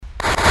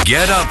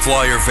Get up,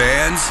 Flyer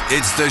fans.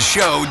 It's the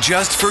show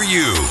just for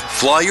you.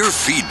 Flyer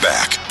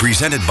Feedback,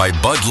 presented by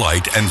Bud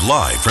Light and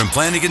live from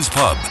Flanagan's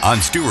Pub on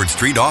Stewart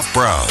Street off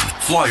Brown.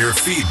 Flyer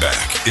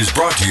Feedback is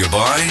brought to you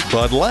by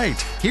Bud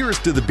Light. Here's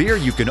to the beer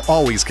you can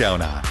always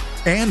count on.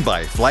 And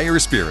by Flyer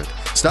Spirit.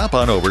 Stop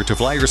on over to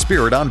Flyer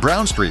Spirit on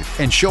Brown Street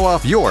and show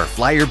off your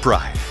Flyer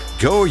pride.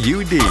 Go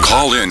UD.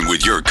 Call in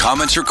with your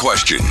comments or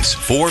questions.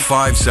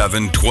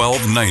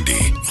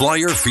 457-1290.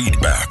 Flyer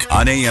Feedback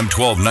on AM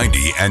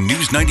 1290 and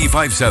News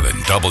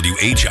 95.7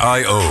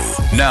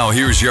 WHIO. Now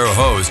here's your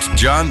host,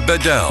 John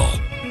Bedell.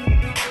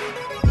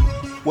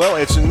 Well,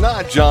 it's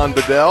not John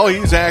Bedell.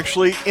 He's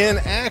actually in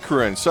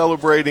Akron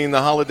celebrating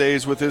the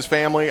holidays with his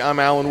family. I'm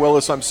Alan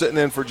Willis. I'm sitting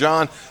in for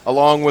John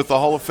along with the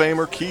Hall of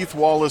Famer Keith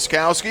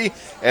Wallaskowski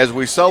as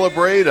we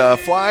celebrate a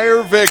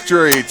Flyer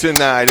victory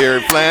tonight here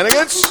at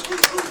Flanagan's.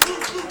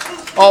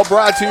 All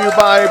brought to you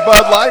by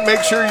Bud Light.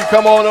 Make sure you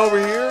come on over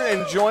here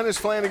and join us.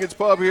 Flanagan's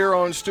Pub here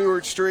on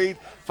Stewart Street.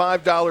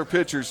 $5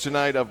 pitchers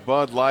tonight of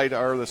Bud Light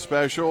are the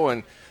special.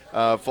 And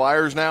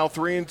Flyers now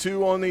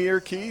 3-2 on the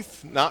year,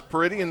 Keith. Not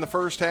pretty in the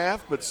first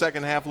half, but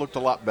second half looked a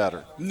lot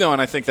better. No,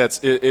 and I think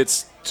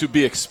it's to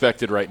be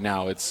expected right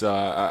now. It's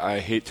I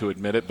hate to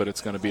admit it, but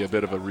it's going to be a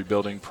bit of a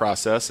rebuilding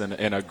process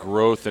and a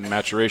growth and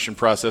maturation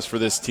process for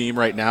this team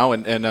right now.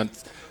 And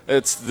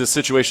it's the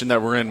situation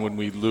that we're in when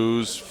we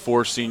lose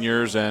 4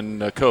 seniors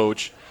and a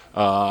coach.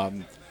 I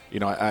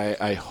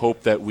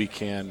hope that we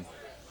can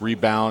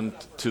rebound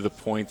to the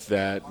point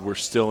that we're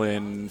still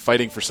in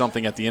fighting for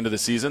something at the end of the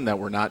season, that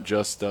we're not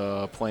just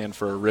playing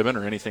for a ribbon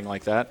or anything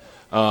like that.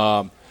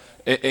 I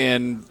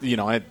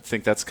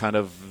think that's kind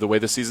of the way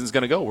the season's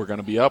going to go. We're going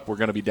to be up, we're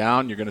going to be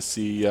down. You're going to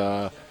see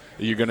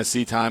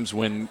times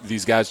when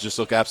these guys just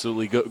look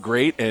absolutely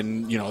great,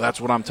 and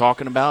that's what I'm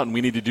talking about, and we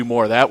need to do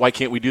more of that. Why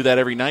can't we do that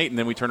every night? And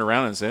then we turn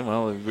around and say,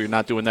 well, we're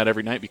not doing that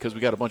every night because we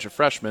got a bunch of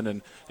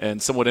freshmen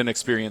and somewhat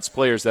inexperienced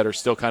players that are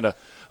still kind of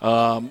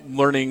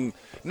learning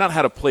not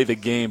how to play the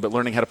game, but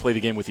learning how to play the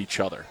game with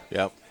each other.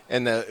 Yep.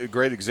 And a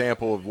great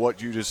example of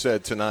what you just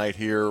said tonight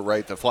here,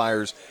 right? The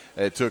Flyers,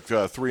 it took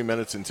 3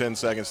 minutes and 10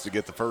 seconds to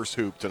get the first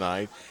hoop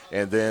tonight,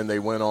 and then they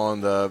went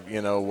on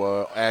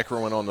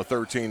Akron went on the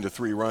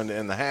 13-3 run to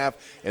end the half,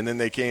 and then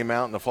they came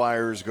out and the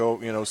Flyers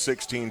go,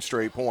 16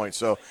 straight points.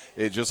 So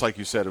it just like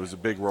you said, it was a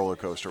big roller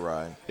coaster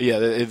ride. Yeah,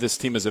 this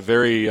team is a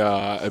very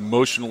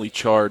emotionally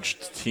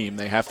charged team.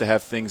 They have to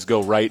have things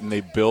go right, and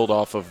they build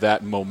off of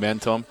that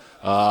momentum.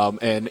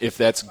 And if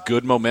that's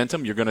good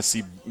momentum, you're going to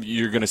see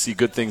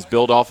good things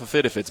build off of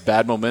it. If it's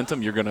bad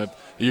momentum, you're going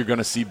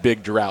to see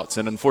big droughts.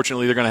 And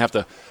unfortunately, they're going to have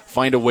to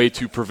find a way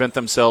to prevent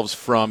themselves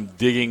from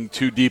digging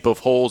too deep of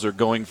holes or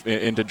going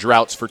into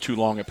droughts for too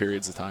long a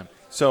periods of time.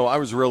 So I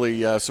was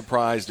really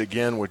surprised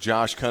again with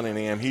Josh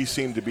Cunningham. He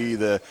seemed to be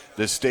the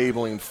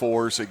stabling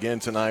force again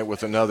tonight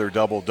with another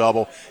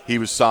double-double. He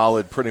was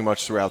solid pretty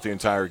much throughout the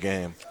entire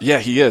game. Yeah,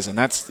 he is, and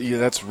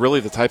that's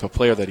really the type of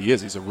player that he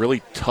is. He's a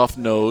really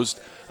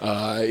tough-nosed.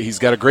 He's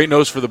got a great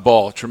nose for the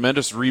ball,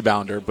 tremendous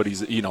rebounder, but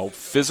he's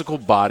physical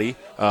body.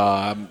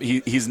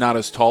 He's not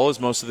as tall as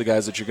most of the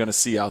guys that you're going to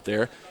see out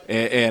there.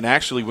 And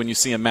actually, when you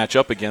see him match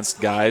up against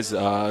guys,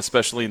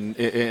 especially in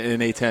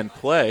A10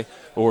 play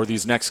or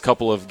these next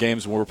couple of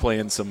games when we're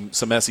playing some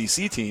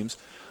SEC teams,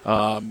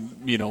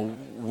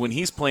 when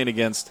he's playing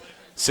against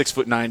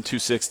 6'9",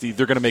 260,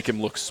 they're going to make him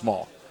look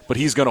small. But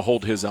he's going to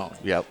hold his own.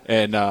 Yep.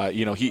 And,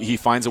 he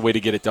finds a way to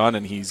get it done,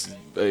 and he's,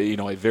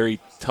 a very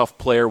tough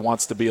player,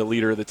 wants to be a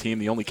leader of the team,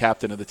 the only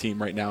captain of the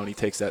team right now, and he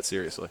takes that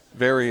seriously.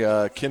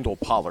 Very Kendall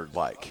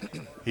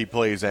Pollard-like. He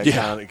plays that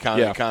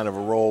kind of a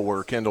role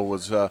where Kendall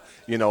was,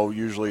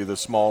 usually the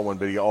small one,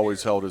 but he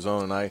always held his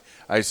own. And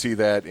I see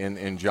that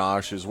in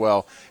Josh as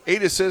well.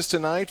 8 assists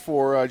tonight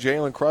for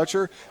Jalen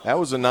Crutcher. That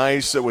was a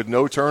nice, with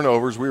no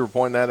turnovers. We were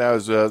pointing that out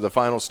as the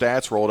final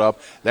stats rolled up.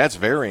 That's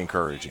very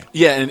encouraging.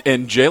 Yeah,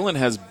 and Jalen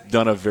has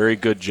done a very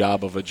good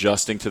job of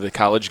adjusting to the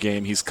college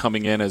game. He's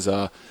coming in as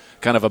a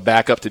kind of a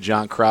backup to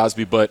John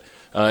Crosby, but,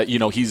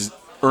 he's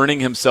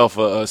earning himself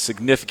a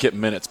significant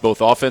minutes,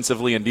 both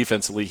offensively and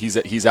defensively.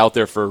 He's out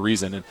there for a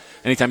reason. And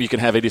anytime you can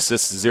have 8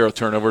 assists, 0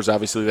 turnovers,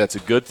 obviously that's a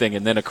good thing.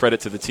 And then a credit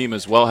to the team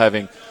as well,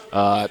 having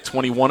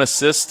 21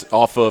 assists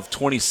off of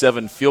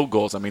 27 field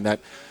goals. I mean, that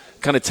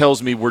kind of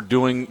tells me we're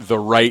doing the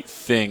right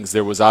things.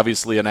 There was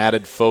obviously an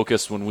added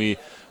focus when we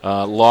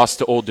lost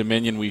to Old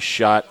Dominion. We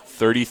shot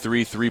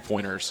 33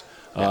 three-pointers,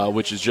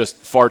 which is just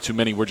far too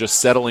many. We're just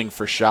settling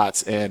for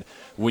shots. And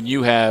when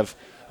you have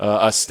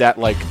a stat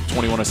like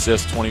 21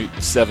 assists,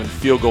 27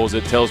 field goals,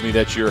 it tells me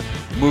that you're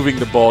moving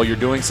the ball, you're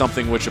doing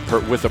something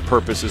with a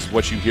purpose is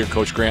what you hear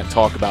Coach Grant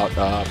talk about,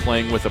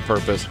 playing with a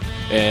purpose.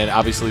 And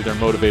obviously they're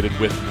motivated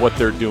with what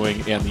they're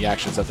doing and the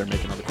actions that they're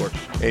making on the court.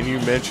 And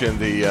you mentioned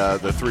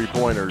the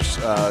three-pointers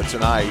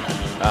tonight.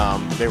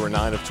 They were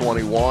 9 of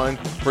 21.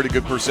 Pretty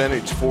good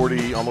percentage,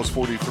 almost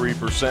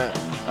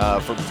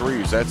 43% from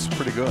threes. That's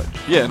pretty good.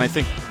 Yeah, and I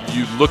think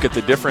you look at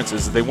the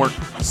differences. They weren't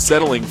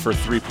settling for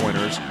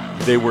three-pointers.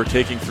 They were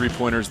taking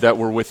three-pointers that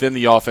were within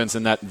the offense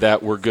and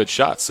that were good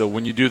shots. So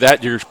when you do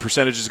that, your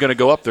percentage is going to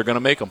go up. They're going to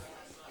make them.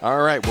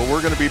 All right, well,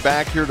 we're going to be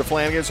back here to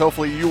Flanagan's.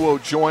 Hopefully you will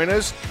join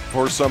us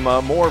for some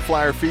more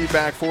Flyer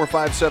feedback.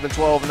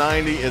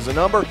 457-1290 is the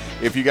number.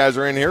 If you guys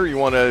are in here, you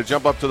want to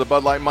jump up to the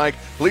Bud Light mic,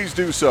 please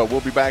do so.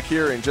 We'll be back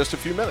here in just a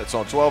few minutes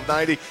on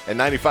 1290 and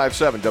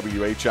 95.7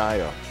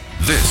 WHIO.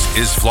 This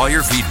is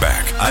Flyer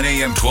Feedback on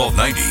AM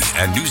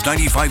 1290 and News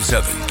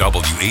 95.7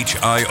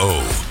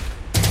 WHIO.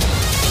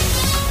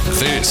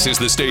 This is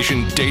the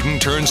station Dayton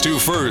turns to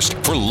first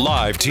for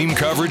live team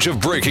coverage of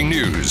breaking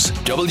news.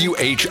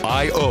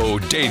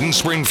 WHIO Dayton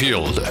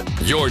Springfield.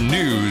 Your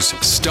news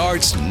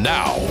starts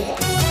now.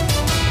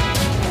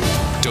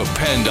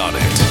 Depend on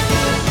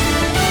it.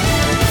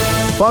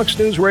 Fox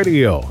News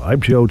Radio, I'm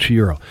Joe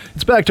Chiaro.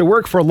 It's back to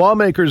work for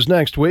lawmakers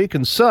next week,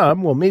 and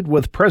some will meet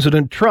with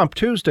President Trump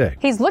Tuesday.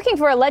 He's looking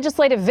for a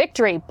legislative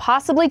victory,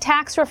 possibly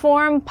tax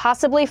reform,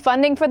 possibly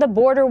funding for the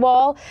border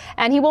wall,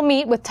 and he will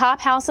meet with top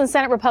House and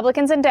Senate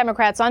Republicans and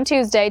Democrats on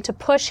Tuesday to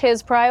push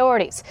his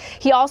priorities.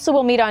 He also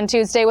will meet on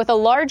Tuesday with a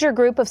larger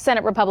group of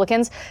Senate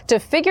Republicans to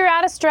figure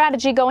out a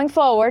strategy going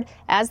forward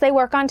as they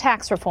work on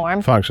tax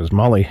reform. Fox's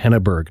Molly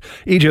Henneberg.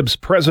 Egypt's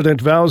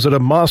president vows that a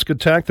mosque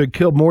attack that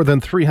killed more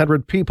than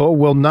 300 people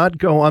will not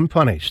go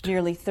unpunished.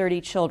 Nearly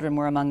 30 children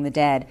were among the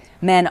dead.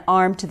 Men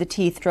armed to the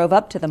teeth drove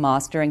up to the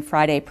mosque during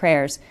Friday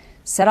prayers,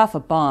 set off a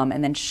bomb,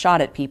 and then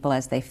shot at people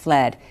as they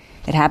fled.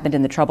 It happened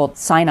in the troubled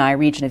Sinai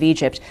region of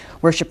Egypt.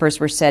 Worshippers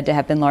were said to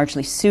have been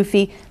largely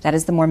Sufi. That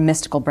is the more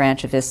mystical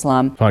branch of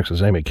Islam.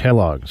 Fox's Amy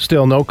Kellogg.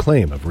 Still no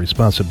claim of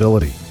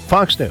responsibility.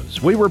 Fox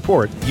News. We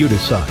report, you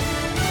decide.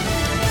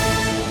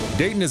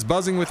 Dayton is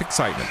buzzing with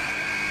excitement.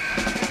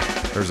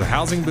 There's a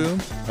housing boom,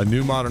 a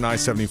new modern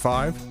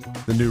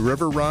I-75, the new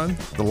river run,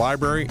 the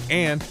library,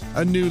 and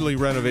a newly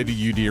renovated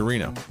UD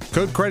Arena.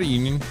 Code Credit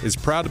Union is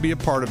proud to be a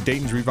part of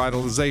Dayton's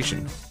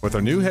revitalization with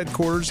our new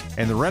headquarters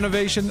and the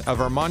renovation of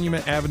our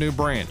Monument Avenue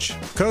branch.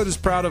 Code is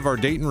proud of our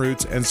Dayton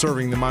roots and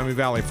serving the Miami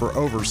Valley for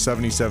over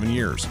 77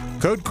 years.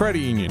 Code Credit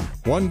Union,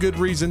 one good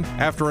reason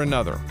after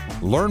another.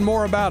 Learn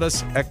more about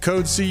us at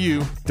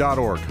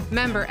codecu.org.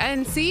 Member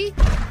NC.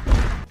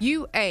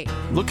 UA.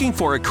 Looking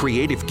for a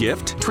creative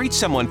gift? Treat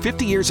someone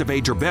 50 years of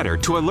age or better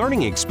to a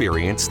learning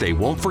experience they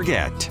won't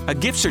forget. A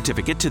gift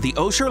certificate to the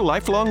Osher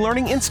Lifelong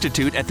Learning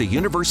Institute at the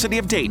University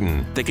of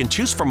Dayton. They can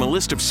choose from a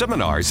list of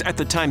seminars at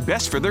the time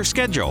best for their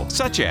schedule,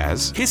 such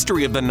as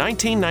History of the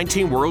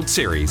 1919 World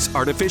Series,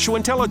 Artificial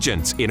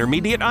Intelligence,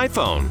 Intermediate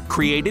iPhone,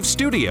 Creative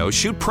Studio,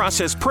 Shoot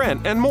Process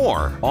Print, and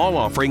more. All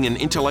offering an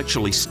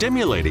intellectually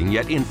stimulating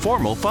yet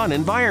informal fun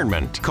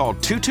environment. Call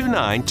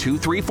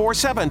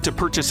 229-2347 to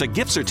purchase a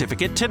gift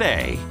certificate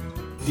today.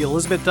 The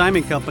Elizabeth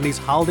Diamond Company's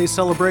holiday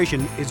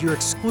celebration is your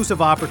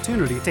exclusive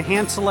opportunity to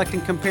hand-select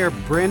and compare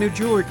brand new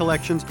jewelry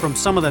collections from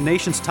some of the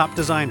nation's top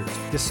designers.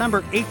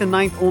 December 8th and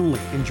 9th only.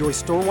 Enjoy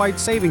store-wide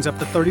savings up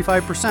to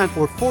 35%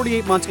 or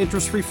 48 months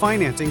interest-free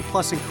financing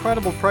plus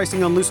incredible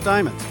pricing on loose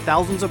diamonds.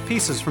 Thousands of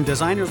pieces from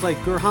designers like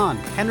Gurhan,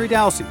 Henry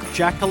Dowsey,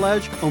 Jack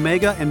Kalej,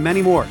 Omega, and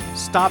many more.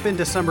 Stop in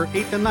December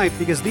 8th and 9th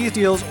because these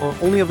deals are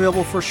only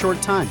available for a short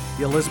time.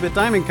 The Elizabeth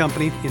Diamond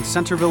Company in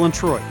Centerville and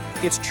Troy.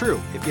 It's true.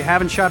 If you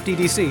haven't shopped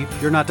EDC,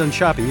 you're not done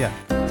shopping yet.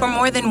 For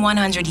more than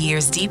 100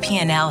 years,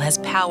 DP&L has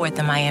powered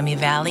the Miami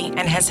Valley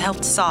and has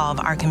helped solve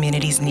our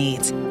community's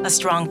needs. A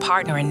strong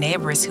partner and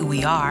neighbor is who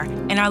we are,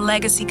 and our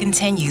legacy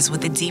continues with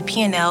the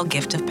DP&L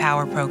Gift of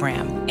Power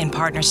program. In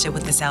partnership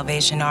with the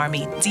Salvation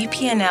Army,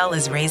 DP&L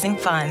is raising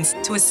funds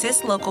to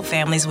assist local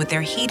families with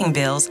their heating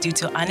bills due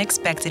to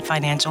unexpected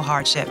financial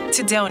hardship.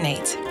 To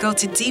donate, go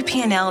to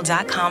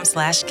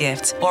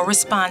dpnl.com/gift or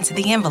respond to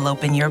the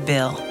envelope in your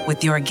bill.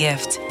 With your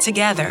gift,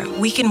 together,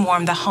 we can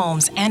warm the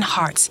homes and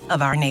hearts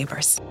of our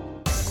neighbors.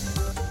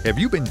 Have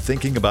you been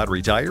thinking about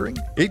retiring?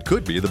 It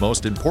could be the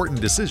most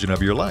important decision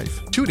of your life.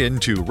 Tune in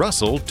to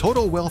Russell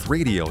Total Wealth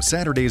Radio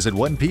Saturdays at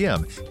 1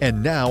 p.m.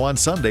 and now on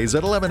Sundays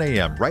at 11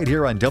 a.m. right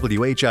here on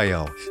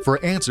WHIO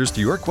for answers to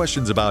your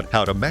questions about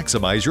how to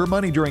maximize your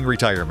money during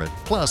retirement.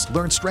 Plus,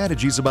 learn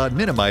strategies about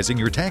minimizing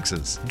your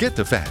taxes. Get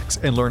the facts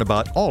and learn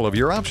about all of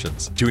your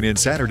options. Tune in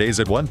Saturdays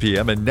at 1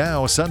 p.m. and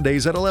now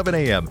Sundays at 11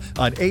 a.m.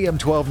 on AM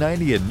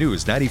 1290 and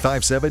News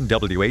 95.7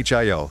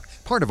 WHIO.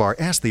 Part of our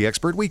Ask the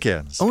Expert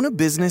weekends. Own a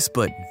business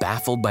but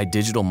baffled by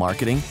digital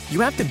marketing?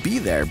 You have to be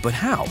there, but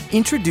how?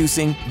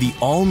 Introducing the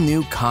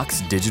all-new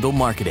Cox Digital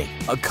Marketing,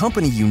 a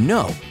company you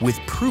know with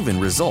proven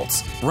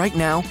results. Right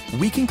now,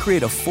 we can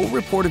create a full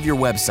report of your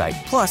website,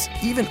 plus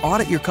even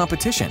audit your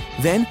competition.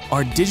 Then,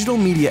 our digital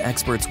media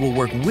experts will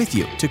work with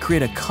you to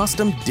create a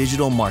custom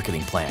digital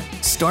marketing plan.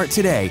 Start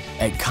today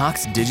at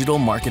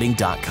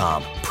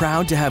coxdigitalmarketing.com.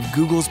 Proud to have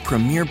Google's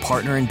premier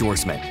partner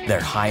endorsement,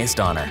 their highest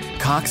honor.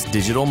 Cox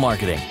Digital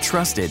Marketing,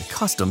 trusted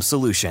custom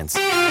solutions.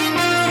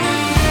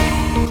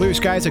 Clear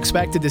skies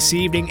expected this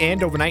evening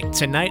and overnight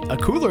tonight. A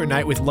cooler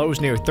night with lows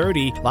near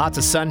 30. Lots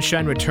of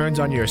sunshine returns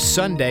on your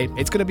Sunday.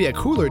 It's going to be a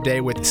cooler day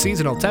with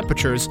seasonal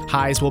temperatures.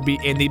 Highs will be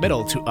in the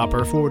middle to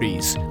upper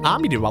 40s.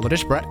 I'm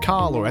meteorologist Brett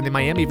Collar in the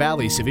Miami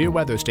Valley Severe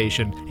Weather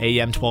Station,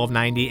 AM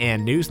 1290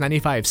 and News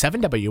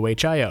 95.7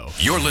 WHIO.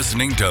 You're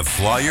listening to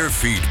Flyer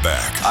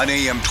Feedback on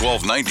AM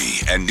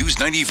 1290 and News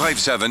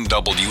 95.7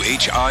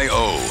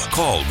 WHIO.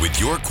 Call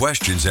with your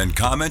questions and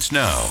comments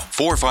now.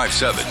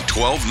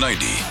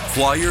 457-1290.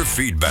 Flyer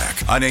Feedback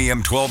on AM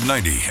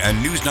 1290 and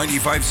News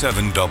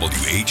 95.7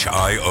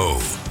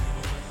 WHIO.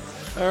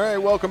 All right,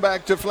 welcome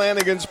back to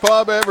Flanagan's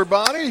Pub,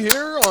 everybody,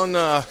 here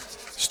on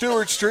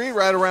Stewart Street,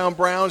 right around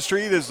Brown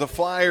Street, as the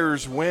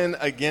Flyers win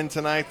again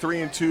tonight,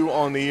 3-2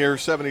 on the year,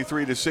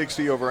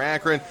 73-60 over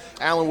Akron.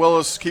 Alan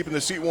Willis keeping the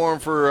seat warm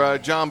for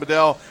John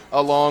Bedell,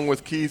 along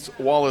with Keith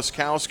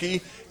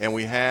Wallaskowski, and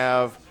we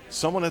have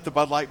someone at the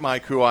Bud Light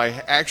mic who I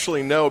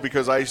actually know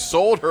because I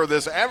sold her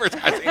this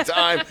advertising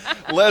time,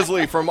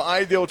 Leslie from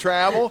Ideal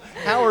Travel.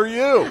 How are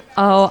you?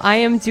 Oh, I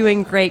am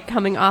doing great,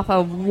 coming off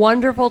a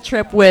wonderful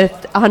trip with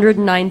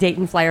 109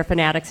 Dayton Flyer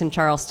fanatics in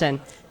Charleston.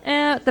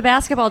 The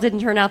basketball didn't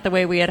turn out the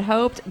way we had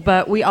hoped,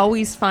 but we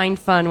always find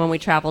fun when we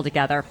travel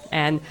together,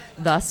 and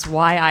thus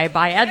why I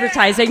buy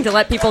advertising to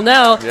let people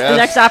know the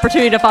next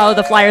opportunity to follow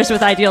the Flyers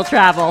with Ideal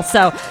Travel.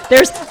 So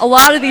there's a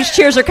lot of these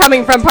cheers are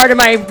coming from part of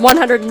my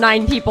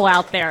 109 people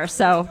out there.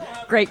 So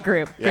great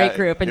group.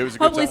 And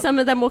hopefully some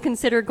of them will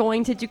consider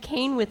going to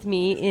Duquesne with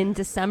me in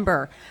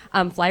December.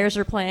 Flyers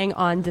are playing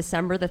on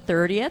December the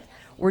 30th.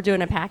 We're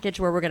doing a package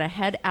where we're going to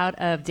head out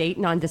of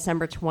Dayton on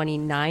December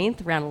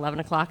 29th, around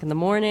 11 o'clock in the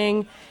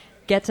morning.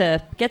 Get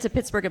to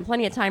Pittsburgh in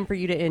plenty of time for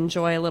you to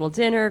enjoy a little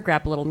dinner,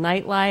 grab a little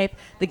nightlife.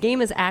 The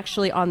game is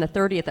actually on the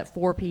 30th at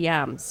 4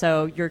 p.m.,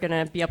 so you're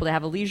going to be able to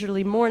have a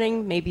leisurely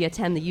morning, maybe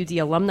attend the UD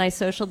alumni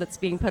social that's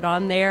being put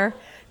on there,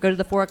 go to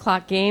the 4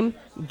 o'clock game,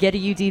 get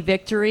a UD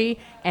victory,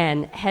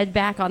 and head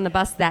back on the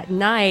bus that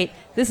night.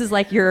 This is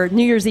like your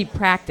New Year's Eve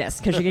practice,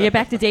 because you're going to get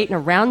back to Dayton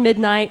around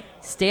midnight,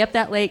 stay up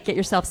that late, get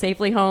yourself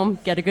safely home,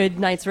 get a good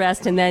night's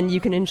rest, and then you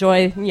can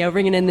enjoy,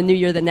 ringing in the new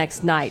year the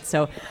next night.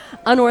 So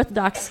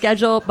unorthodox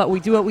schedule, but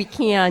we do what we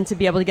can to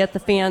be able to get the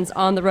fans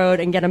on the road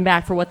and get them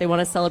back for what they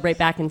want to celebrate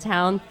back in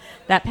town.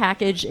 That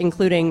package,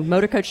 including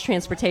motor coach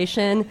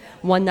transportation,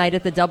 one night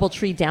at the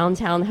Doubletree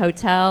Downtown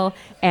Hotel,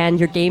 and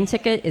your game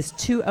ticket is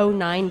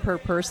 $209 per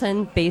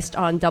person based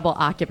on double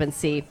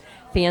occupancy.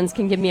 Fans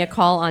can give me a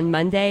call on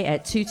Monday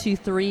at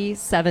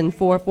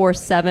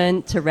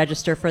 223-7447 to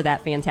register for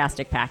that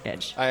fantastic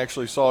package. I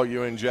actually saw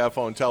you and Jeff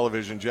on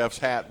television. Jeff's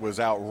hat was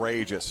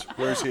outrageous.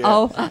 Where's he at?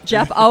 Oh,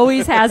 Jeff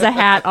always has a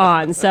hat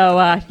on.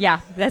 So,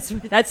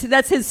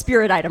 that's his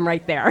spirit item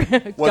right there.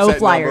 What's Go that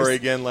Flyers. number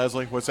again,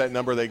 Leslie? What's that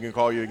number they can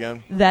call you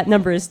again? That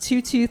number is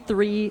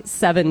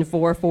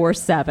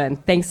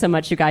 223-7447. Thanks so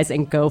much, you guys,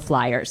 and go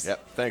Flyers.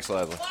 Yep. Thanks,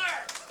 Leslie.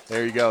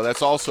 There you go.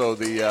 That's also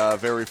the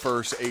very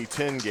first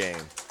A10 game.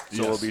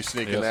 So we'll be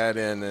sneaking that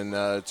in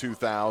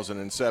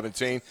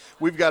 2017.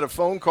 We've got a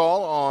phone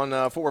call on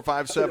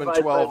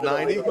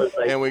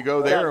 457-1290, and we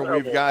go there, and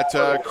we've got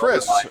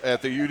Chris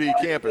at the UD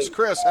campus.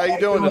 Chris, how you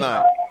doing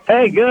tonight?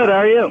 Hey, good. How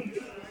are you?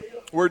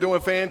 We're doing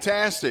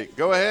fantastic.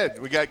 Go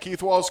ahead. We got Keith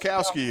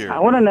Wallaskowski here. I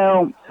want to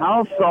know,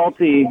 how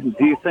salty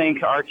do you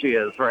think Archie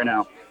is right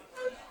now?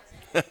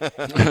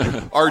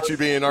 Archie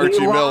being Archie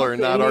Miller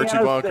and not Archie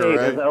Bunker,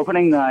 right?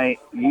 Opening night,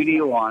 UD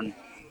won.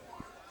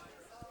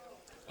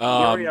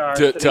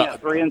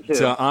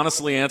 To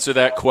honestly answer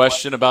that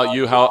question about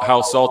you,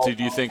 how salty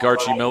do you think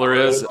Archie Miller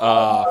is?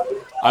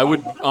 I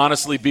would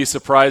honestly be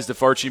surprised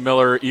if Archie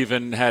Miller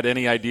even had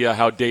any idea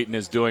how Dayton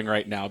is doing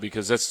right now,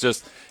 because that's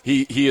just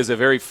he is a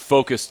very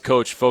focused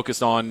coach,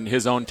 focused on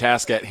his own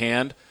task at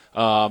hand.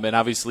 And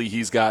obviously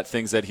he's got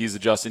things that he's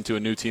adjusting to a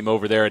new team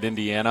over there at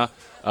Indiana.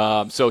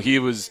 So he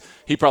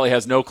probably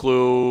has no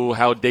clue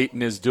how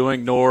Dayton is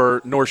doing,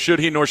 nor should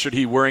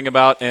he worrying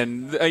about.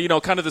 And,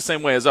 kind of the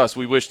same way as us.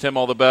 We wished him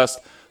all the best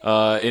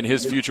in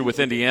his future with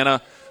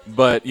Indiana.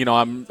 But,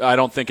 I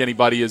don't think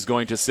anybody is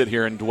going to sit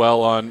here and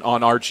dwell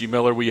on Archie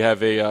Miller. We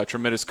have a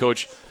tremendous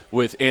coach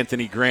with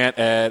Anthony Grant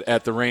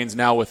at the reins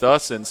now with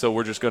us. And so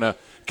we're just going to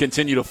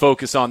continue to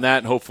focus on that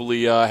and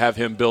hopefully have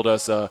him build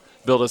us up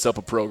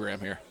a program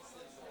here.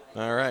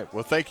 All right.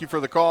 Well, thank you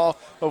for the call.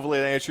 Hopefully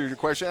that answered your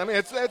question. I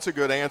mean, that's a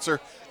good answer.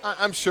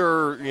 I'm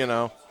sure,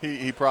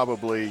 he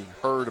probably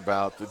heard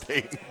about the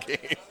Dayton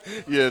game,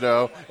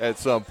 at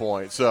some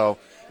point. So,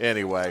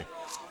 anyway.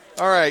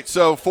 All right.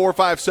 So,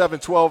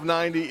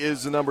 457-1290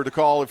 is the number to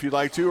call if you'd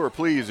like to, or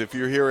please, if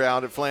you're here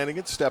out at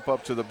Flanagan, step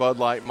up to the Bud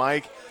Light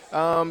mic.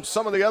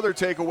 Some of the other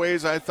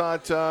takeaways, I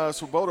thought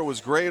Swoboda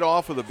was great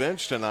off of the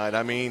bench tonight.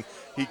 I mean,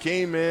 he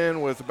came in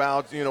with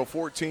about,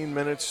 14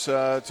 minutes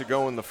to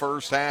go in the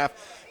first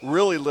half.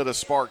 Really lit a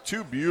spark,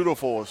 2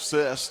 beautiful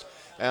assists,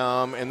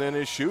 and then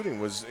his shooting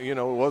was, it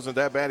wasn't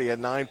that bad. He had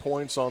 9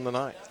 points on the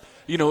night.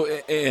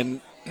 And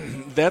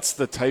that's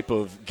the type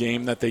of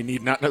game that they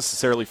need, not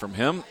necessarily from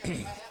him,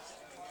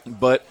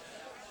 but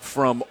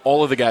from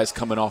all of the guys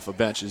coming off a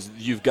bench is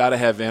you've got to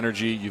have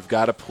energy, you've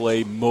got to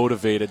play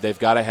motivated, they've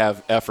got to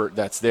have effort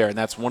that's there. And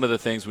that's one of the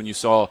things when you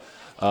saw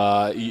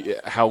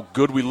how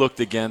good we looked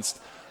against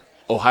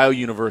Ohio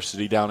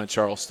University down in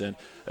Charleston,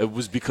 it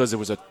was because there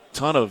was a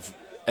ton of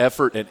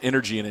effort and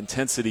energy and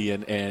intensity,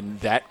 and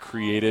that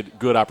created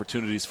good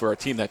opportunities for our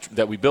team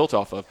that we built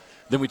off of.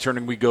 Then we turn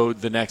and we go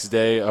the next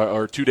day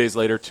or 2 days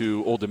later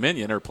to Old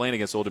Dominion, or playing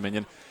against Old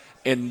Dominion,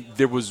 and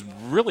there was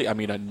really, a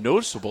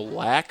noticeable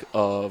lack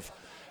of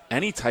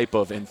any type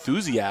of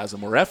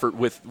enthusiasm or effort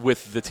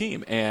with the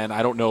team. And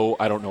I don't know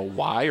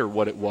why or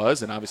what it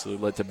was, and obviously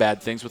it led to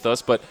bad things with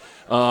us. But,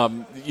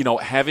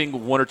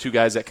 having one or two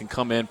guys that can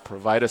come in,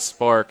 provide a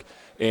spark,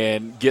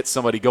 and get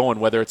somebody going,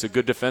 whether it's a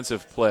good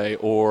defensive play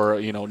or,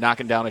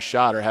 knocking down a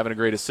shot or having a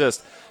great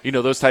assist,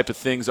 those type of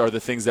things are the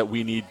things that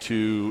we need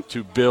to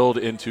build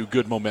into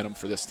good momentum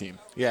for this team.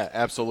 Yeah,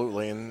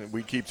 absolutely, and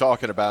we keep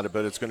talking about it,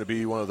 but it's going to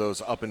be one of those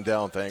up and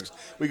down things.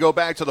 We go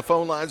back to the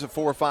phone lines at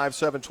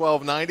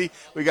 457-1290.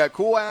 We got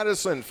Cool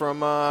Addison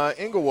from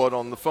Inglewood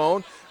on the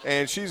phone,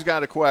 and she's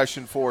got a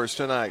question for us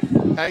tonight.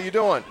 How you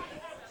doing?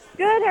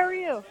 Good, how are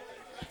you?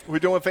 We're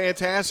doing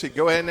fantastic.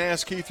 Go ahead and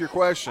ask Keith your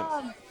question.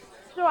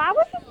 So I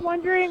was just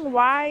wondering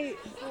why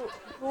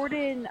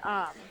Jordan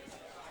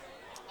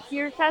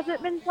Pierce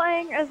hasn't been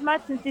playing as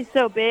much since he's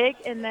so big,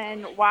 and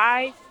then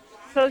why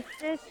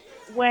Costas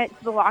went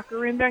to the locker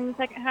room during the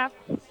second half.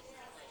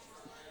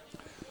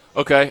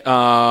 Okay.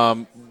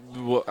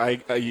 Well,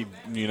 I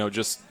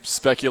just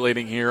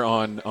speculating here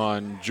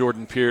on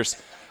Jordan Pierce.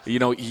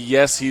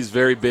 Yes, he's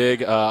very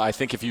big. I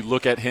think if you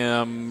look at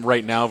him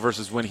right now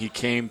versus when he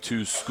came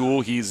to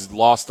school, he's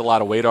lost a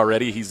lot of weight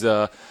already. He's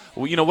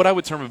what I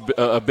would term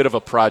a bit of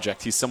a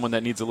project. He's someone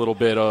that needs a little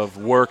bit of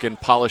work and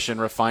polish and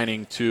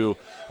refining to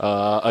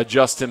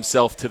adjust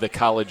himself to the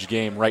college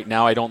game. Right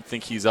now, I don't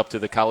think he's up to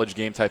the college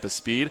game type of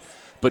speed,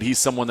 but he's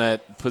someone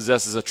that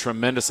possesses a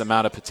tremendous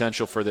amount of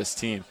potential for this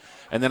team.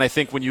 And then I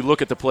think when you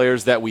look at the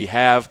players that we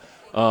have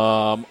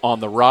on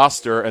the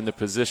roster and the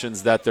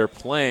positions that they're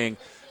playing,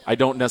 I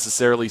don't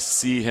necessarily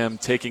see him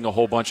taking a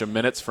whole bunch of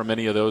minutes from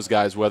any of those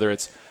guys, whether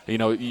it's,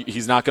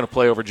 he's not going to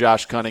play over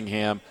Josh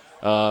Cunningham.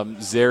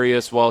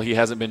 Zarius, while he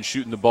hasn't been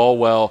shooting the ball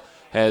well,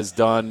 has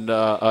done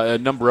a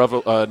number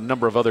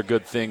of other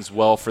good things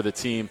well for the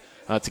team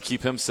to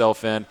keep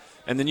himself in.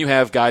 And then you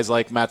have guys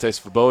like Matej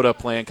Svoboda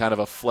playing kind of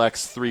a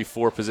flex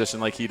 3-4 position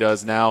like he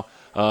does now,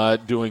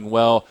 doing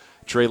well.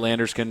 Trey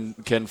Landers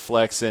can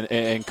flex,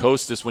 and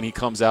Costas, when he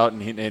comes out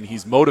and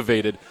he's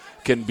motivated,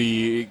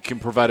 can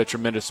provide a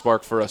tremendous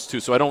spark for us too.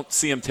 So I don't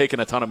see him taking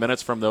a ton of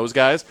minutes from those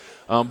guys,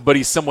 but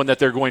he's someone that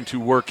they're going to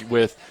work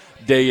with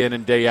day in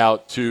and day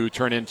out to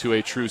turn into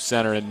a true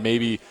center, and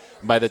maybe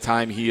by the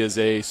time he is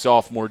a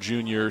sophomore,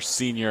 junior,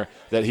 senior,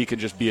 that he can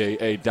just be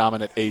a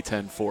dominant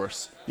A-10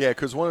 force. Yeah,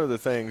 because one of the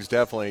things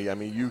definitely,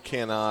 you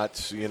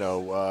cannot,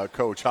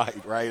 coach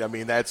height,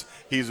 right?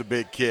 He's a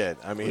big kid.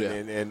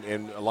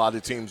 And a lot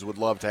of teams would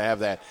love to have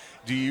that.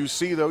 Do you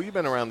see, though, you've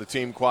been around the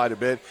team quite a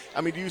bit,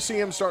 do you see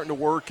him starting to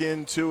work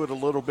into it a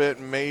little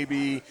bit,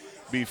 maybe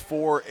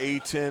before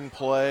A-10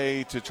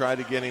 play, to try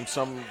to get him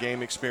some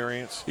game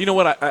experience? You know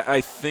what,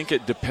 I think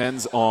it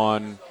depends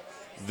on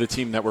the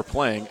team that we're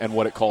playing and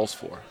what it calls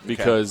for.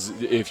 Because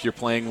if you're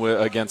playing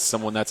against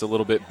someone that's a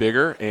little bit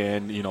bigger,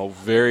 and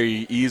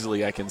very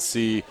easily I can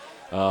see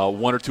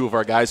one or two of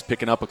our guys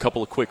picking up a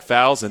couple of quick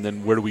fouls, and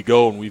then where do we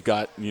go? And we've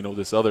got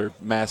this other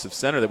massive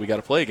center that we got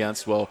to play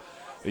against. Well,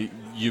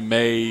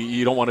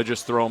 you don't want to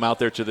just throw him out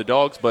there to the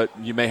dogs, but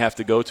you may have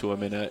to go to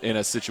him in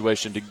a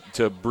situation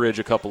to bridge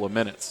a couple of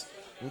minutes.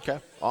 Okay,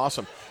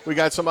 awesome. We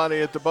got somebody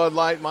at the Bud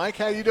Light. Mike,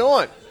 how you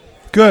doing?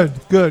 Good.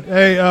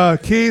 Hey,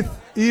 Keith,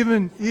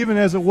 even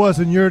as it was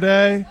in your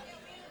day,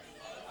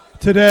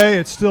 today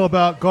it's still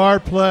about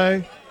guard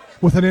play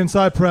with an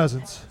inside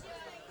presence.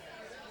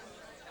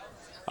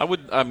 I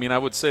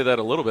would say that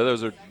a little bit.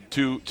 Those are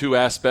two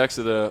aspects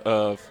of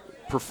the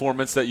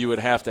performance that you would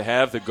have to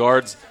have. The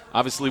guards,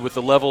 obviously, with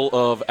the level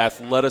of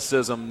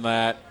athleticism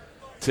that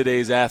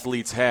today's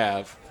athletes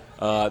have,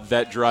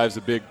 that drives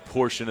a big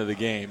portion of the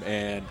game.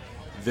 And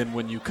then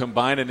when you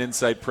combine an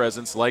inside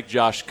presence like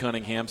Josh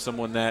Cunningham,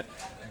 someone that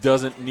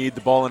doesn't need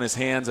the ball in his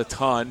hands a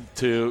ton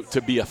to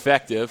be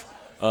effective,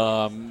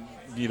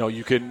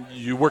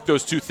 you work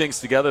those two things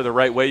together the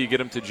right way, you get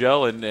them to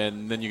gel, and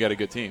then you got a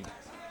good team.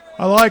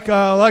 I like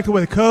the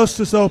way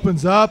Costas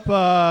opens up.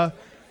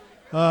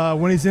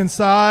 When he's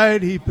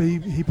inside,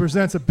 he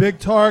presents a big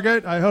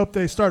target. I hope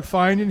they start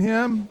finding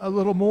him a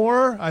little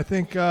more. I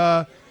think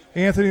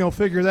Anthony will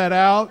figure that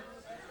out.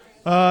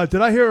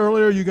 Did I hear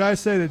earlier you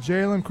guys say that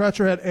Jalen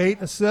Crutcher had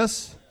 8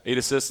 assists? 8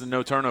 assists and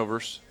no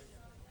turnovers.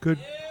 Good.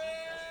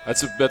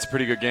 That's a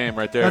pretty good game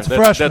right there.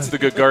 That's the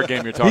good guard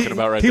game you're talking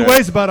about right there. He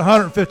weighs about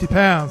 150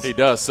 pounds. He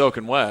does,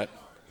 soaking wet.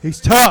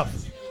 He's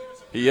tough.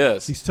 He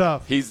is. He's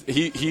tough.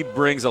 He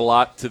brings a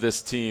lot to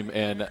this team,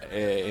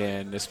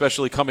 and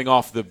especially coming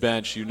off the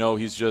bench, he's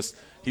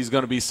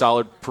going to be a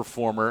solid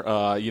performer.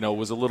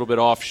 Was a little bit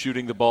off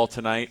shooting the ball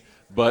tonight,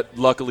 but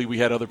luckily we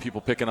had other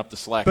people picking up the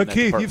slack. But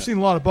Keith, you've seen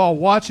a lot of ball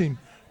watching.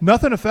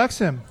 Nothing affects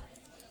him.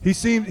 he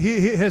seemed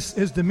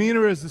his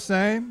demeanor is the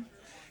same.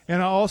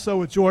 And also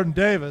with Jordan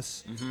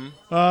Davis,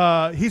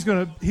 he's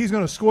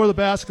gonna score the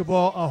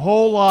basketball a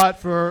whole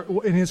lot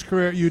in his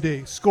career at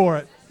UD. Score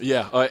it.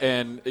 Yeah,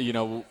 and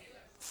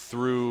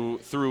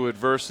through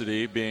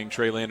adversity, being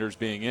Trey Landers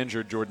being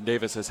injured, Jordan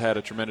Davis has had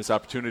a tremendous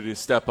opportunity to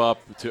step up,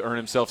 to earn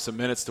himself some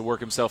minutes, to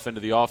work himself into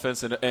the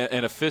offense, and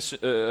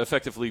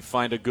effectively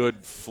find a good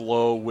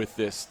flow with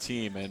this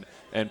team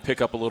and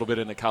pick up a little bit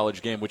in the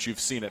college game, which you've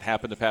seen it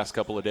happen the past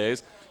couple of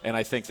days. And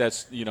I think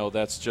that's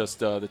just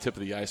the tip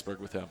of the iceberg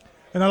with him.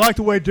 And I like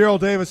the way Daryl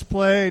Davis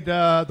played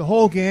the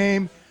whole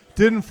game.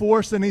 Didn't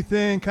force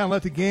anything. Kind of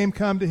let the game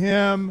come to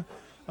him.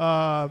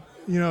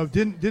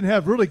 Didn't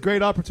have really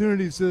great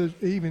opportunities to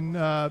even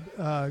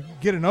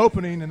get an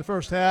opening in the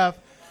first half.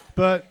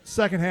 But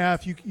second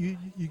half, you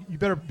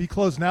better be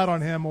closing out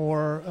on him,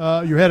 or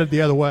you're headed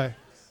the other way.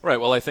 Right.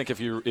 Well, I think if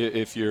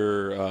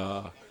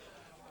you're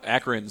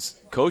Akron's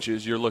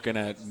coaches, you're looking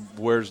at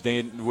where's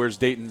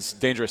Dayton's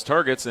dangerous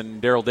targets,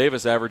 and Daryl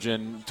Davis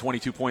averaging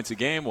 22 points a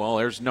game. Well,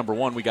 there's number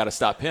one. We got to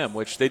stop him,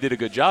 which they did a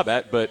good job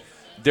at. But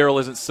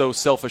Daryl isn't so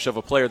selfish of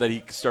a player that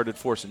he started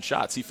forcing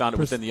shots. He found it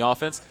within the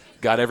offense,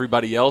 got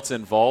everybody else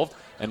involved.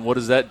 And what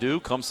does that do?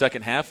 Come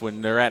second half,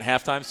 when they're at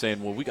halftime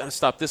saying, well, we got to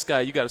stop this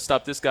guy, you got to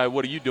stop this guy,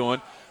 what are you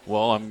doing?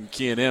 Well, I'm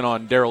keying in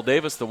on Daryl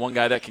Davis, the one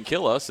guy that can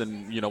kill us,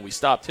 and, we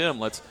stopped him.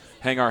 Let's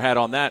hang our hat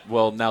on that.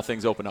 Well, now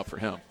things open up for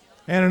him.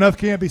 And enough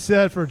can't be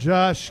said for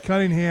Josh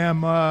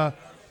Cunningham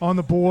on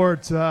the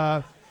boards.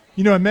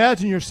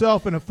 Imagine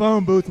yourself in a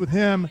phone booth with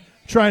him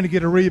trying to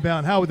get a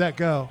rebound. How would that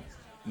go?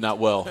 Not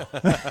well.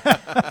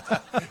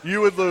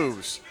 You would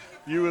lose.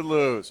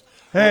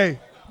 Hey,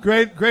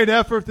 great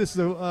effort. This is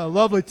a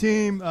lovely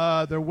team.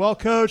 They're well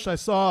coached. I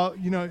saw,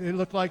 it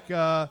looked like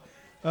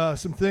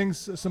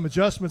some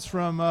adjustments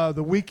from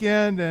the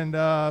weekend, and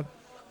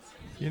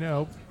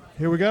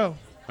here we go.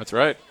 That's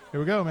right. Here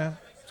we go, man.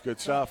 It's good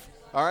stuff.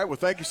 All right, well,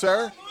 thank you,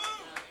 sir.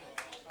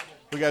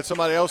 We got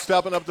somebody else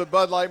stepping up to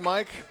Bud Light.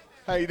 Mike,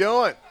 how you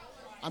doing?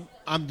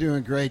 I'm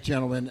doing great,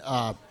 gentlemen.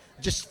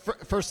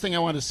 First thing I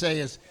want to say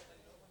is,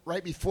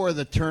 right before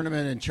the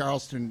tournament in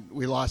Charleston,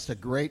 we lost a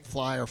great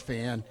Flyer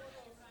fan.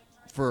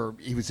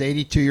 He was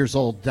 82 years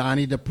old,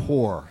 Donnie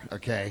DePore,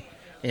 okay?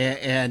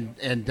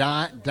 And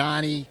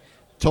Donnie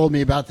told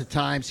me about the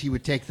times he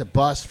would take the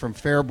bus from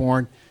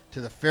Fairborn to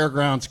the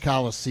Fairgrounds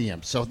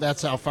Coliseum. So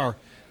that's how far,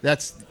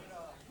 that's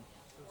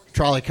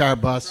trolley car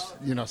bus,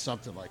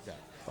 something like that.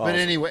 Awesome.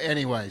 But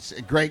anyways,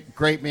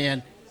 great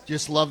man.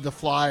 Just loved the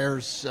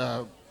Flyers,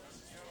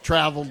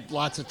 traveled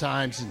lots of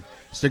times, and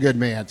just a good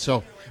man.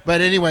 So, but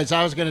anyways,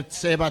 I was going to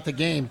say about the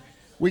game,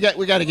 we got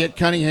to get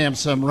Cunningham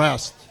some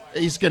rest.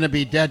 He's going to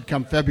be dead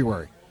come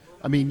February.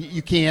 I mean,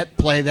 you can't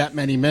play that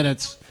many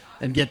minutes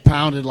and get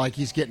pounded like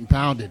he's getting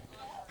pounded.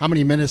 How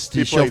many minutes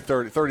did he played?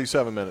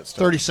 37 minutes.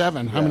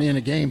 37. How many in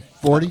a game?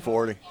 40?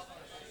 40.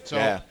 So,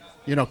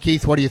 yeah.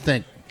 Keith, what do you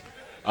think?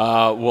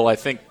 Well, I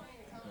think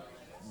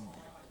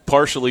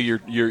partially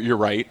you're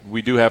right.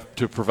 We do have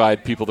to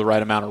provide people the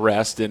right amount of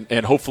rest,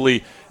 and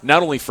hopefully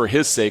not only for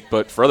his sake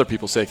but for other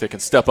people's sake, they can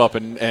step up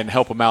and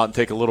help him out and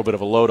take a little bit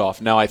of a load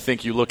off. Now, I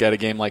think you look at a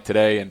game like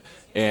today,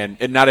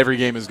 and not every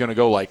game is going to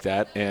go like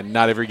that, and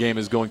not every game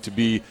is going to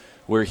be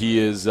where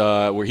he's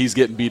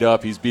getting beat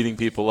up, he's beating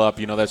people up.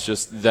 That's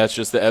just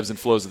the ebbs and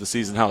flows of the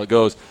season, how it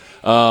goes.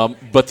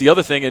 But the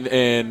other thing,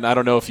 and I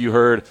don't know if you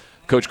heard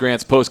Coach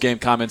Grant's post-game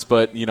comments,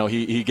 but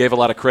he gave a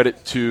lot of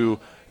credit to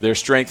their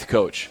strength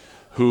coach,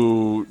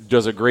 who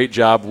does a great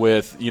job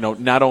with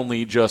not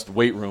only just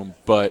weight room,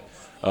 but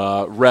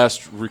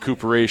rest,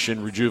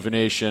 recuperation,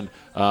 rejuvenation,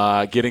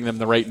 getting them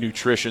the right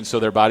nutrition so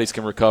their bodies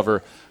can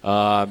recover.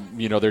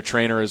 Their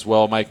trainer as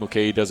well, Mike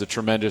Mulcahy, does a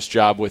tremendous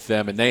job with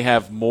them, and they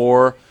have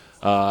more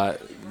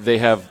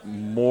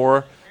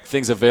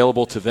things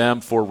available to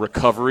them for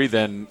recovery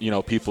than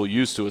people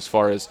used to, as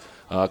far as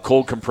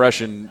cold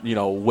compression,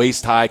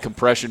 waist-high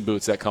compression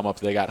boots that come up.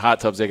 They got hot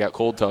tubs, they got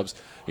cold tubs.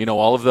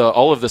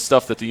 All of the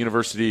stuff that the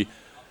university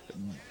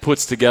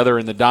puts together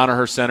in the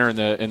Danaher Center and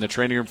in the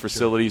training room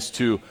facilities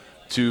to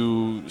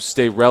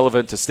stay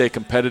relevant, to stay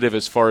competitive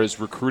as far as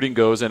recruiting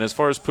goes, and as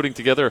far as putting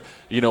together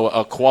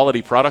a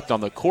quality product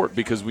on the court,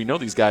 because we know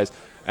these guys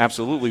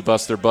absolutely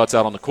bust their butts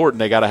out on the court, and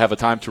they got to have a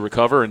time to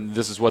recover, and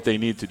this is what they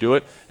need to do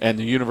it. And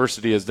the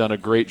university has done a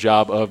great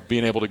job of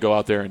being able to go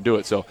out there and do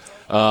it. So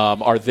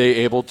are they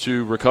able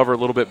to recover a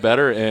little bit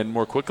better and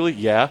more quickly?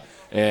 Yeah.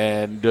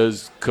 And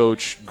does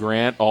Coach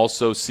Grant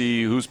also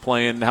see who's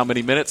playing how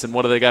many minutes and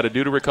what do they got to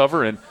do to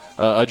recover, and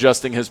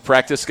adjusting his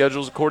practice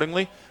schedules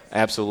accordingly?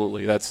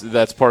 Absolutely.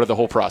 That's part of the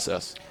whole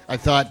process. I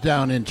thought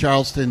down in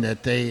Charleston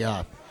that they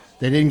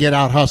didn't get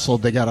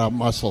out-hustled. They got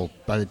out-muscled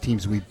by the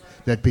teams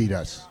that beat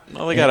us.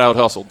 Well, they got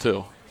out-hustled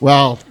too.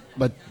 Well,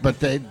 but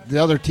the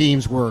other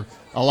teams were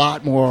a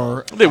lot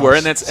more they were,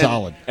 and that's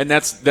solid. And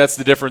that's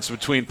the difference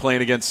between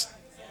playing against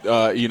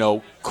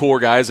core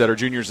guys that are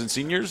juniors and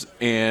seniors,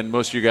 and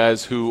most of you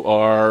guys who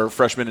are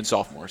freshmen and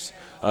sophomores.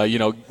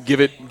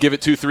 Give it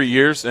 2-3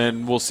 years,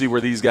 and we'll see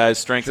where these guys'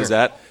 strength is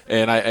at.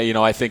 And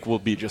I think we'll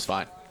be just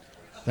fine.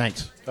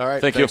 Thanks. All right.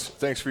 Thank you.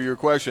 Thanks for your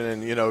question.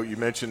 And, you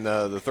mentioned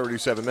the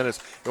 37 minutes.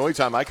 The only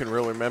time I can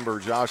really remember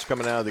Josh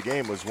coming out of the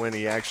game was when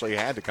he actually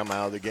had to come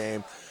out of the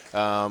game.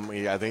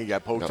 I think he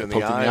got poked in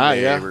the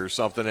eye or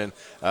something, and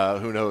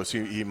who knows,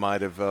 he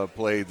might have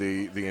played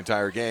the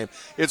entire game.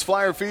 It's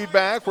Flyer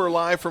Feedback. We're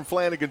live from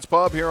Flanagan's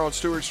Pub here on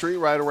Stewart Street,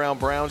 right around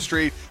Brown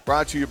Street,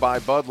 brought to you by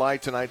Bud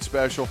Light. Tonight's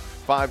special,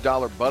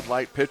 $5 Bud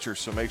Light pitchers,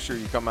 so make sure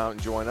you come out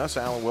and join us.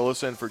 Alan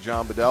Willis in for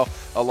John Bedell,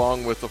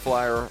 along with the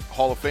Flyer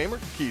Hall of Famer,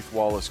 Keith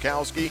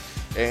Wallace-Kowski.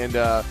 And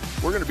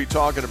we're going to be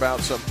talking about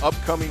some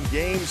upcoming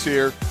games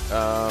here.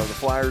 The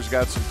Flyers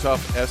got some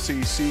tough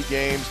SEC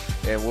games,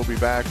 and we'll be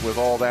back with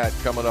all that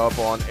coming up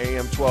on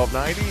AM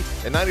 1290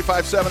 and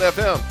 95.7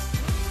 FM.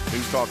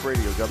 News Talk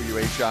Radio,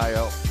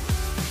 WHIO.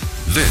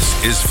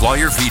 This is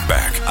Flyer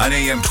Feedback on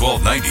AM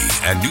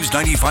 1290 and News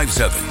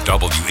 95.7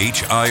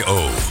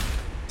 WHIO.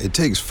 It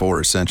takes 4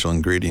 essential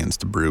ingredients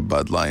to brew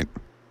Bud Light: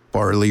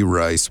 barley,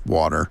 rice,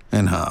 water,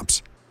 and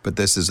hops. But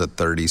this is a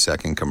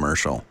 30-second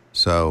commercial.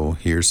 So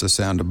here's the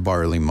sound of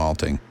barley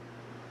malting.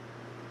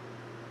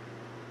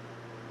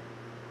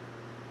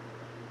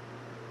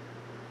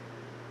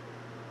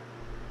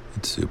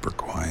 It's super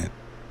quiet.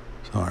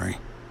 Sorry.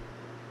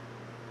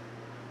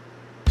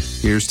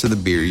 Here's to the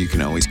beer you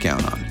can always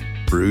count on.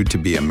 Brewed to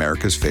be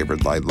America's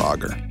favorite light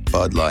lager.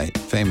 Bud Light,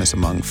 famous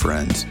among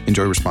friends.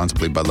 Enjoy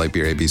responsibly. Bud Light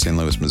Beer, AB, St.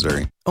 Louis,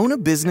 Missouri. Own a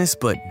business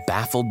but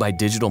baffled by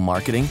digital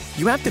marketing?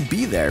 You have to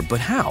be there, but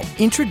how?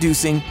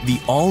 Introducing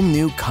the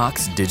all-new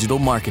Cox Digital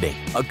Marketing,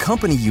 a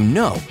company you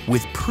know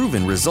with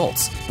proven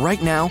results. Right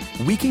now,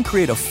 we can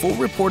create a full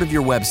report of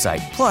your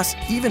website, plus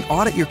even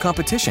audit your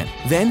competition.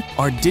 Then,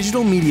 our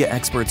digital media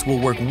experts will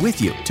work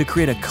with you to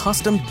create a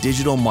custom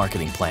digital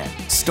marketing plan.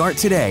 Start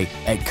today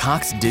at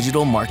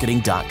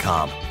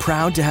coxdigitalmarketing.com.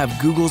 Proud to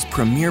have Google's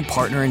premier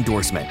partner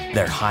endorsement,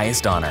 their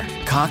highest honor.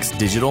 Cox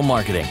Digital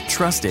Marketing,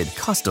 trusted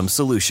custom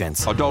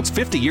solutions. Adults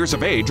 50 years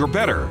of age or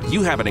better,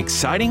 you have an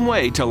exciting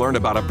way to learn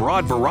about a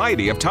broad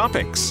variety of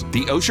topics.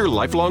 The Osher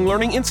Lifelong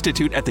Learning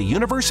Institute at the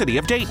University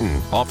of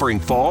Dayton, offering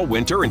fall,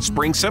 winter, and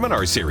spring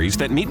seminar series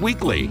that meet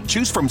weekly.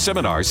 Choose from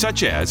seminars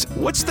such as,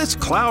 What's This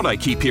Cloud I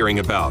Keep Hearing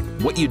About?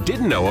 What You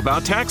Didn't Know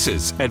About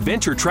Taxes,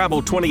 Adventure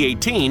Travel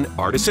 2018,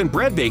 Artisan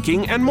Bread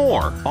Baking, and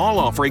more. All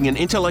offering an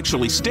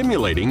intellectually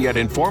stimulating yet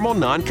informal,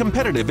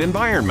 non-competitive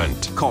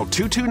environment. Call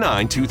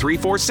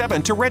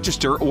 229-2347 to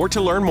register or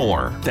to learn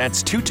more.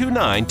 That's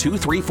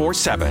 229-2347.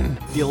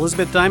 The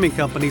Elizabeth Diamond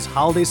Company's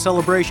holiday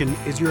celebration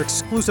is your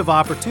exclusive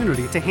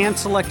opportunity to hand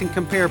select and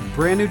compare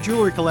brand new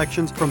jewelry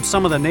collections from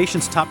some of the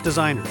nation's top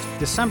designers.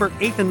 December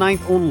 8th and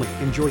 9th only.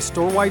 Enjoy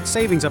store-wide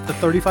savings up to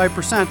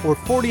 35% or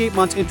 48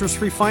 months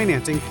interest-free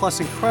financing,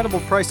 plus incredible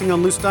pricing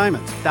on loose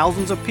diamonds.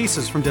 Thousands of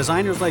pieces from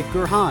designers like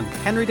Gurhan,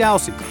 Henry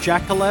Dowsey,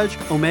 Jack Kalej,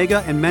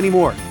 Omega, and many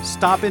more.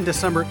 Stop in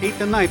December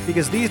 8th and 9th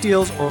because these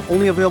deals are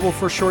only available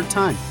for a short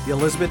time. The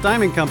Elizabeth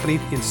Diamond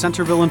Company in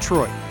Centerville and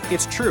Troy.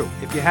 It's true.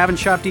 If you haven't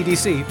shopped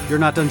EDC, you're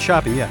not done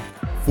shopping yet.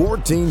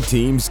 14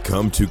 teams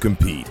come to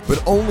compete,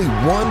 but only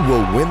one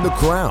will win the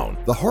crown.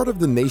 The Heart of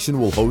the Nation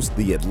will host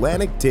the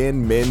Atlantic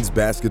 10 Men's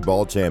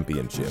Basketball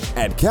Championship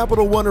at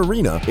Capital One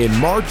Arena in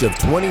March of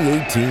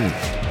 2018.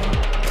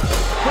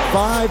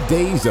 5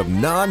 days of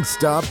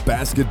non-stop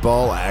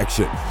basketball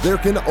action. There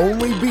can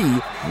only be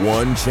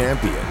one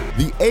champion.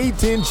 The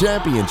A-10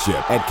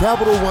 Championship at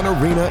Capital One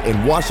Arena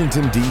in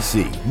Washington,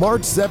 D.C.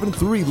 March 7th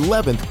through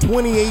 11th,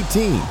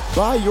 2018.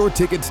 Buy your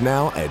tickets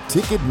now at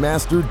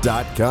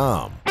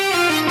Ticketmaster.com.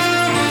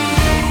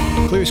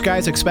 Clear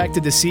skies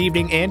expected this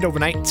evening and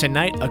overnight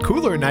tonight. A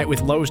cooler night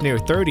with lows near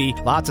 30.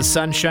 Lots of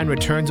sunshine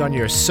returns on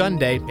your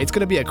Sunday. It's going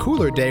to be a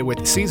cooler day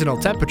with seasonal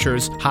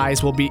temperatures.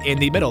 Highs will be in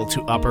the middle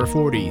to upper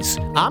 40s.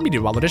 I'm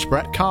meteorologist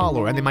Brett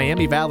Collar and the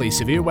Miami Valley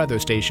Severe Weather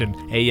Station,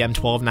 AM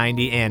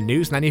 1290 and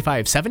News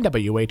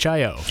 95.7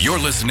 WHIO. You're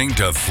listening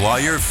to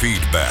Flyer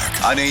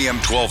Feedback on AM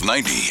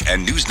 1290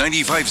 and News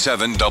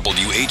 95.7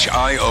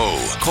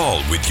 WHIO.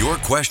 Call with your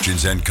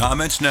questions and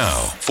comments now.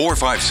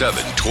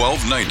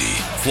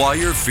 457-1290.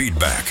 Flyer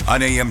Feedback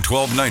on AM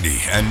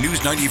 1290 and News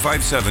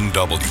 95.7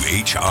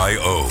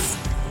 WHIO.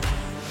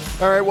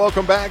 All right,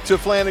 welcome back to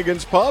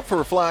Flanagan's Pub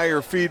for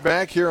Flyer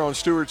Feedback here on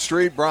Stewart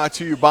Street, brought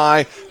to you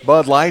by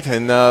Bud Light.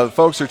 And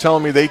folks are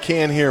telling me they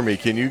can't hear me.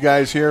 Can you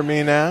guys hear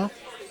me now?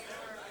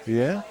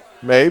 Yeah?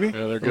 Maybe?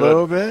 Yeah, they're good. A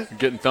little bit?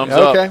 Getting thumbs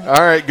up. Okay,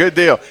 all right, good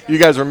deal. You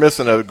guys are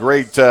missing a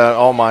great,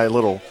 all my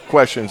little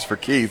questions for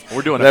Keith.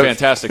 We're doing a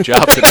fantastic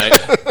job tonight.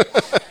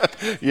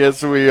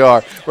 Yes, we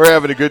are. We're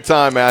having a good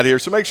time out here.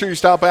 So make sure you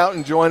stop out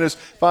and join us.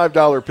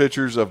 $5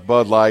 pitchers of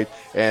Bud Light.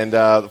 And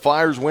the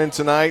Flyers win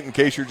tonight, in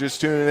case you're just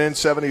tuning in,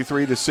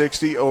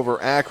 73-60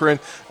 over Akron.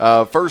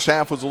 First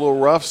half was a little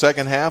rough.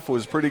 Second half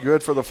was pretty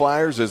good for the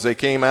Flyers as they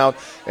came out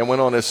and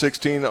went on a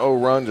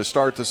 16-0 run to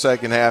start the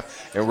second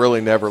half and really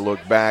never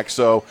looked back.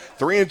 So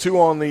 3-2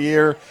 on the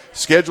year.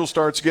 Schedule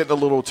starts getting a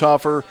little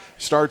tougher.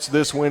 Starts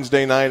this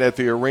Wednesday night at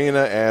the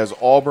arena as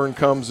Auburn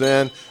comes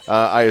in.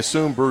 I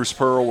assume Bruce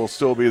Pearl will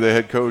still be the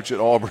head coach at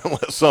Auburn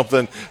unless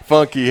something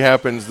funky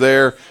happens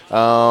there.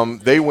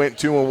 They went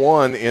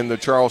 2-1 in the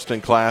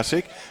Charleston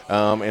Classic,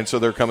 and so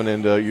they're coming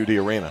into UD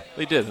Arena.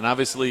 They did, and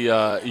obviously,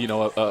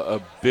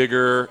 a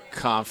bigger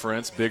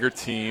conference, bigger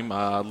team,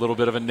 a little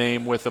bit of a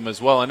name with them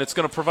as well, and it's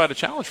going to provide a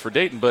challenge for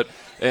Dayton. But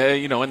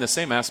in the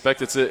same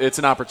aspect, it's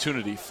an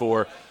opportunity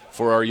for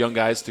our young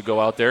guys to go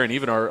out there, and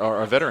even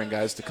our veteran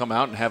guys to come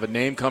out and have a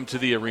name come to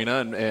the arena,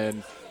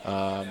 and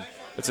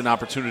it's an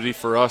opportunity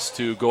for us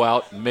to go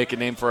out and make a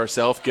name for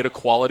ourselves, get a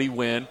quality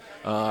win.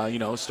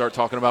 Start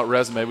talking about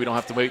resume. We don't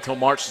have to wait till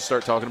March to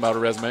start talking about a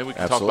resume. We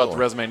can talk about the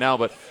resume now,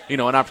 but, an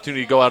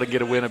opportunity to go out and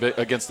get a win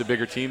against a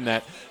bigger team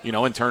that,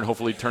 in turn,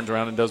 hopefully turns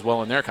around and does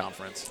well in their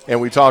conference. And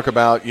we talk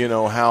about,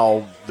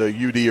 how the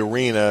UD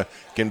Arena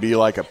can be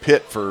like a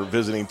pit for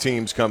visiting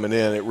teams coming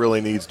in. It really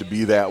needs to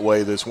be that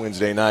way this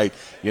Wednesday night,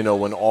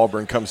 when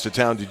Auburn comes to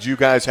town. Did you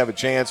guys have a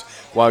chance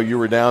while you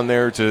were down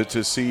there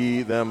to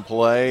see them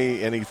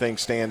play? Anything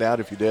stand out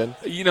if you did?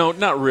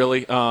 Not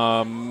really,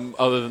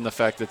 other than the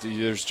fact that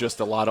there's just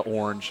a lot of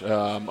orange.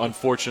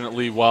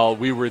 Unfortunately, while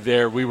we were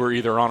there, we were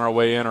either on our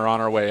way in or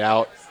on our way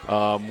out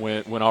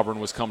when Auburn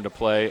was coming to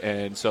play.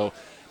 And so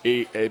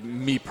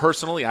me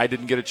personally, I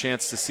didn't get a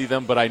chance to see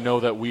them, but I know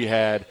that we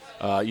had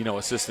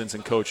assistants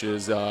and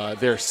coaches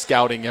there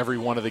scouting every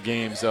one of the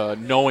games,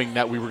 knowing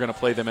that we were going to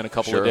play them in a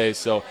couple of days.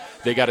 So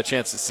they got a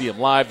chance to see them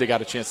live. They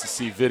got a chance to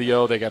see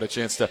video. They got a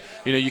chance to,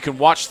 you can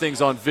watch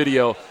things on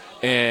video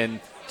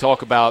and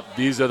talk about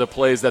these are the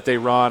plays that they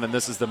run and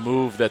this is the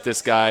move that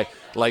this guy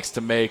likes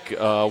to make,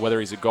 whether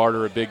he's a guard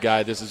or a big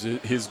guy. This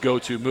is his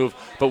go-to move.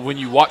 But when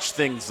you watch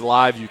things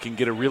live, you can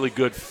get a really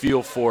good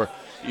feel for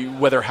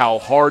whether how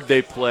hard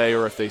they play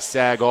or if they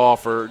sag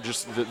off or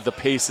just the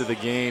pace of the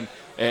game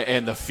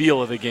and the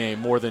feel of the game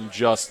more than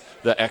just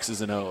the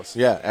X's and O's.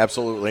 Yeah,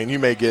 absolutely. And you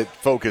may get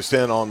focused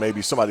in on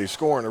maybe somebody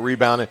scoring or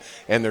rebounding,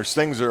 and there's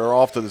things that are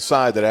off to the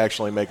side that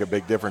actually make a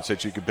big difference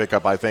that you can pick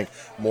up, I think,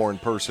 more in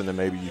person than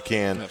maybe you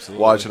can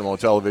watching them on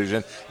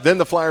television. Then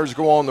the Flyers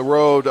go on the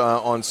road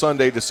on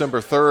Sunday, December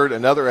 3rd,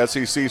 another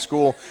SEC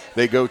school.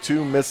 They go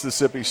to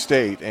Mississippi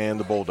State and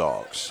the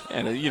Bulldogs.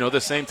 And,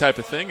 the same type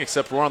of thing,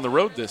 except we're on the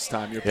road this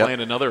time. You're playing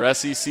another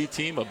SEC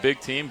team, a big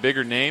team,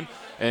 bigger name,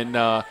 and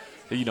a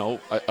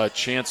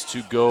chance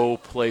to go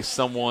play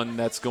someone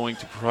that's going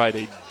to provide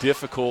a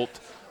difficult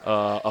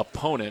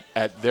opponent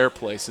at their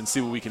place and see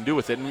what we can do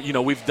with it.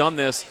 And, we've done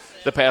this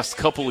the past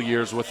couple of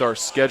years with our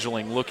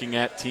scheduling, looking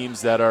at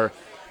teams that are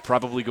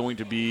probably going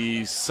to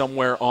be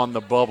somewhere on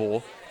the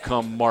bubble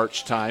come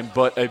March time,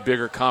 but a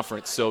bigger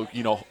conference. So,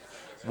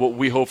 what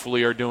we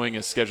hopefully are doing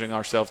is scheduling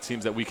ourselves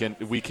teams that we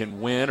can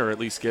win or at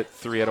least get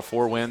 3 out of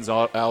 4 wins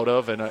out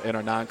of in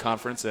our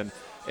non-conference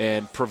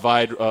and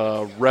provide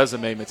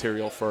resume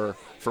material for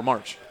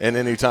March. And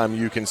anytime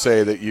you can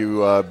say that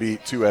you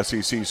beat 2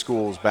 SEC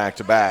schools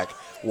back-to-back,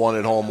 one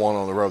at home, one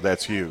on the road,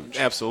 that's huge.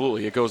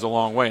 Absolutely. It goes a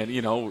long way. And,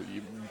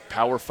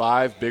 Power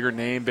 5, bigger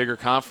name, bigger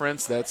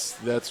conference,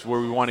 that's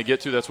where we want to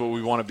get to. That's what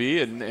we want to be.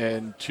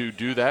 And to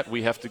do that,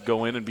 we have to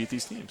go in and beat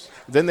these teams.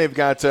 Then they've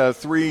got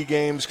 3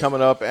 games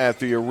coming up at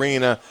the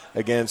arena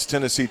against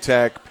Tennessee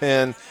Tech,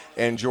 Penn,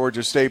 and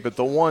Georgia State. But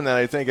the one that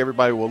I think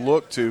everybody will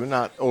look to,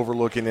 not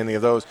overlooking any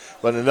of those,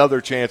 but another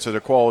chance at a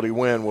quality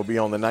win will be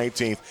on the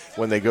 19th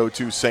when they go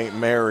to St.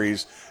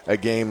 Mary's, a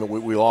game that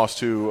we lost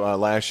to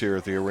last year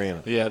at the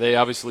arena. Yeah, they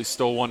obviously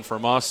stole one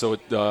from us, so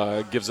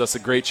it gives us a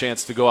great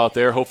chance to go out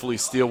there, hopefully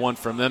steal one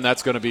from them.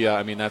 That's going to be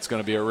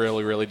a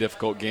really, really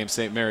difficult game.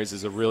 St. Mary's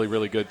is a really,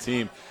 really good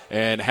team,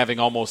 and having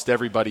almost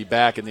everybody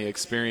back and the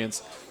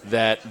experience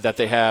that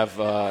they have,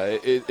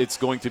 it's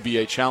going to be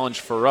a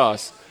challenge for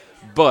us.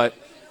 But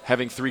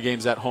having 3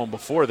 games at home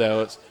before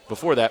that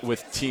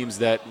with teams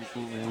that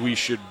we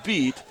should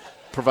beat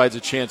provides a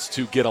chance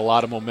to get a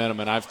lot of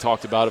momentum. And I've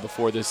talked about it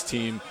before. This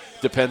team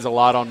depends a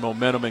lot on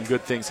momentum and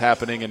good things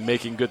happening and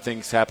making good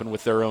things happen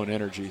with their own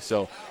energy.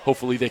 So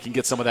hopefully they can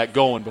get some of that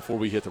going before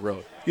we hit the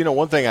road.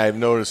 One thing I've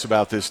noticed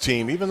about this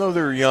team, even though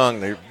they're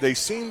young, they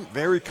seem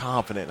very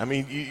confident. I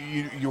mean,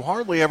 you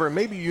hardly ever,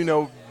 maybe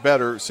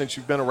better since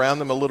you've been around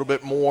them a little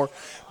bit more,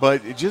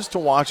 but just to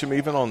watch them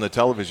even on the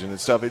television and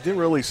stuff, it didn't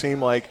really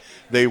seem like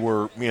they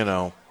were,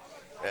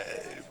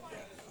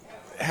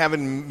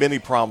 having many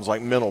problems,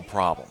 like mental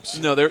problems.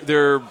 No,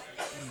 they're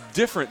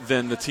different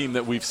than the team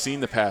that we've seen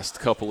the past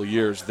couple of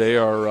years. They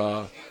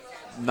are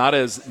not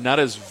as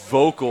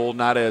vocal,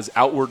 not as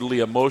outwardly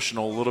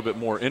emotional, a little bit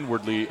more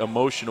inwardly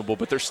emotional,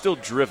 but they're still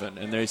driven,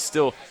 and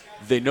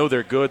they know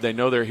they're good. They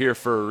know they're here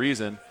for a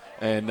reason,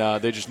 and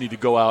they just need to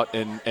go out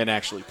and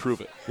actually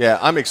prove it. Yeah,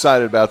 I'm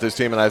excited about this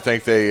team, and I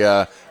think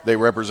they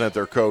represent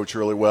their coach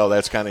really well.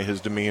 That's kind of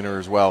his demeanor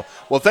as well.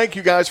 Well, thank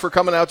you guys for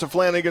coming out to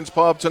Flanagan's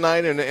Pub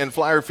tonight and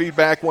Flyer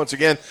feedback. Once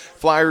again,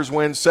 Flyers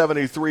win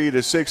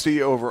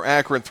 73-60 over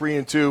Akron,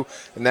 3-2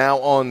 now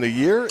on the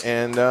year,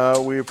 and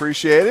we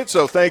appreciate it.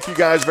 So thank you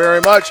guys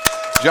very much.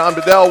 John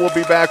Bedell will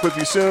be back with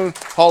you soon.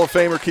 Hall of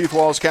Famer Keith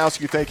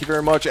Waleskowski, thank you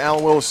very much.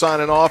 Alan Willis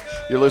signing off.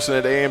 You're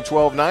listening to AM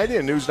 1290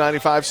 and News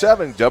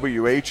 95.7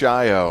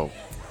 WHIO.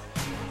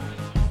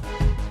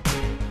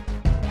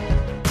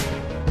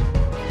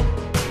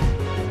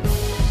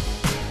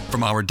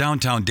 from our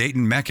downtown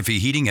Dayton McAfee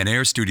Heating and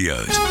Air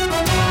Studios.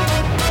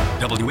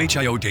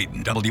 WHIO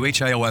Dayton,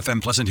 WHIO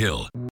FM Pleasant Hill.